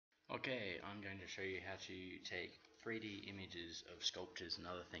Okay, I'm going to show you how to take 3D images of sculptures and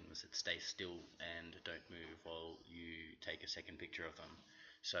other things that stay still and don't move while you take a second picture of them.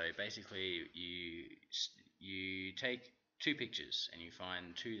 So basically you take two pictures and you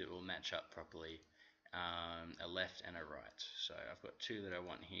find two that will match up properly, a left and a right. So I've got two that I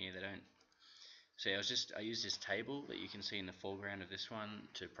want here. They don't. So I used this table that you can see in the foreground of this one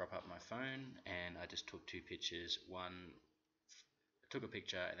to prop up my phone, and I just took two pictures. One took a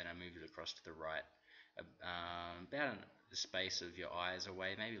picture and then I moved it across to the right, about the space of your eyes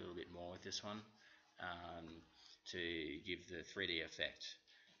away, maybe a little bit more with this one, to give the 3D effect.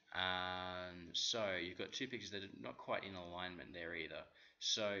 So you've got two pictures that are not quite in alignment there either.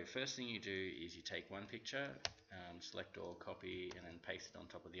 So first thing you do is you take one picture, select all, copy, and then paste it on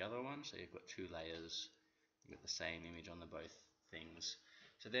top of the other one. So you've got two layers, you've got the same image on the both things.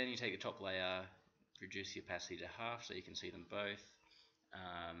 So then you take the top layer, reduce the opacity to half so you can see them both,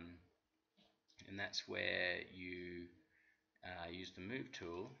 and that's where you use the move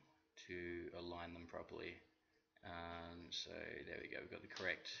tool to align them properly. So there we go, we've got the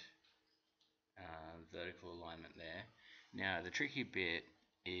correct vertical alignment there. Now the tricky bit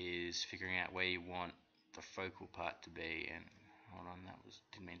is figuring out where you want the focal part to be, and hold on,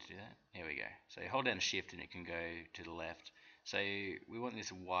 didn't mean to do that. There we go. So you hold down shift and it can go to the left. So we want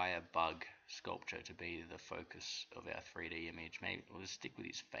this wire bug sculpture to be the focus of our 3D image. Maybe we'll just stick with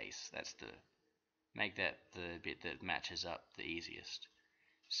his face. Make that the bit that matches up the easiest.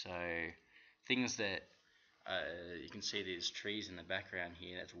 So things that you can see these trees in the background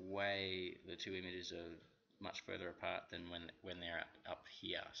here. That's the two images are much further apart than when they're up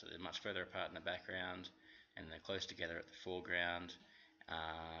here. So they're much further apart in the background, and they're close together at the foreground.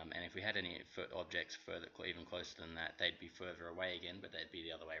 And if we had any objects even closer than that, they'd be further away again, but they'd be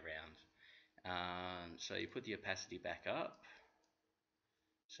the other way around. So you put the opacity back up.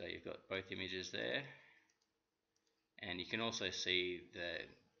 So you've got both images there, and you can also see that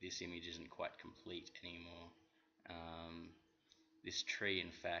this image isn't quite complete anymore. This tree,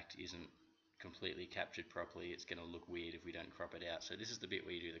 in fact, isn't completely captured properly. It's going to look weird if we don't crop it out. So this is the bit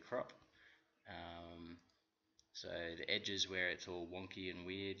where you do the crop. So the edges where it's all wonky and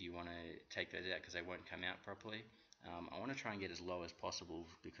weird, you want to take those out because they won't come out properly. I want to try and get as low as possible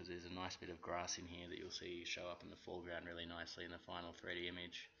because there's a nice bit of grass in here that you'll see show up in the foreground really nicely in the final 3D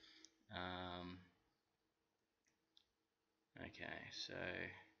image. Okay, so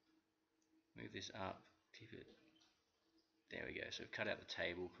move this up, keep it. There we go. So we've cut out the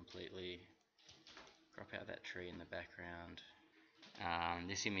table completely. Crop out that tree in the background.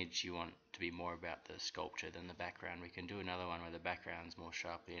 This image you want to be more about the sculpture than the background. We can do another one where the background's more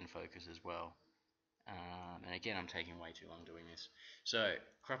sharply in focus as well. And again, I'm taking way too long doing this. So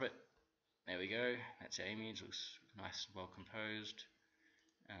crop it. There we go. That's our image. Looks nice and well composed.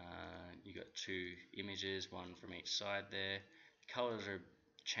 You got two images, one from each side there. The colors are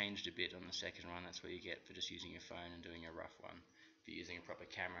changed a bit on the second one. That's what you get for just using your phone and doing a rough one. If you're using a proper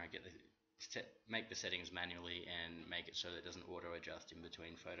camera, make the settings manually and make it so that it doesn't auto adjust in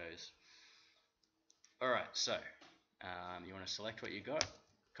between photos. Alright, so you want to select what you got,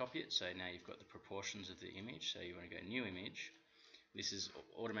 copy it. So now you've got the proportions of the image. So you want to go new image. This has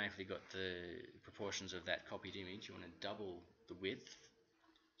automatically got the proportions of that copied image. You want to double the width.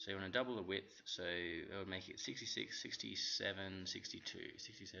 So you want to double the width, so it would make it 66, 67, 62,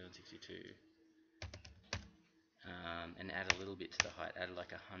 67, 62. And add a little bit to the height, add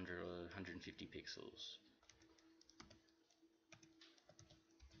like 100 or 150 pixels.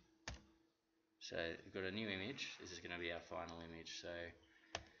 So we've got a new image. This is going to be our final image. So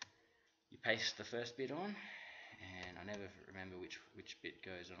you paste the first bit on, and I never remember which bit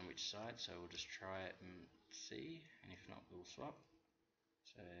goes on which side, so we'll just try it and see, and if not we'll swap.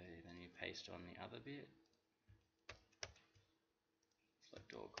 So then you paste on the other bit,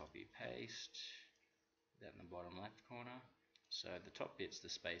 select all, copy, paste, that in the bottom left corner. So the top bit's the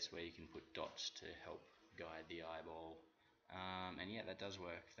space where you can put dots to help guide the eyeball. And yeah, that does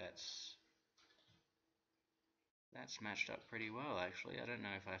work. That's matched up pretty well actually. I don't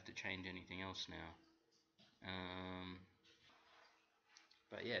know if I have to change anything else now.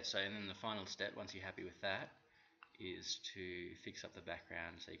 But yeah, so and then the final step, once you're happy with that, is to fix up the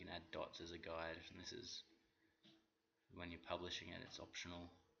background so you can add dots as a guide. And this is when you're publishing it, it's optional,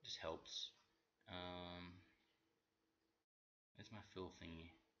 it just helps. There's my fill thingy.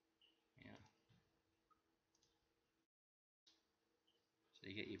 Yeah. So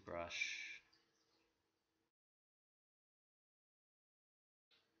you get your brush,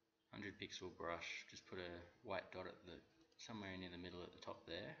 100 pixel brush, just put a white dot at somewhere near the middle at the top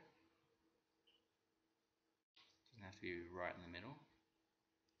there. Doesn't have to be right in the middle.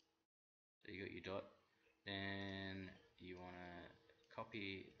 you got your dot, then you want to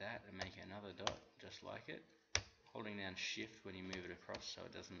copy that and make another dot just like it, holding down shift when you move it across so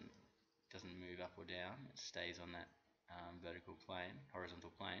it doesn't move up or down, it stays on that horizontal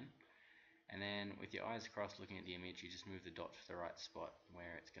plane. And then with your eyes crossed looking at the image, you just move the dot to the right spot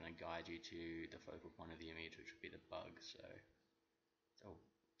where it's going to guide you to the focal point of the image, which would be the bug. So,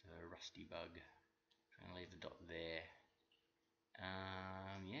 the rusty bug. I'm going to leave the dot there.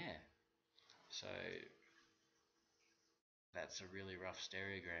 Yeah. So that's a really rough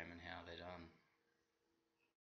stereogram and how they're done.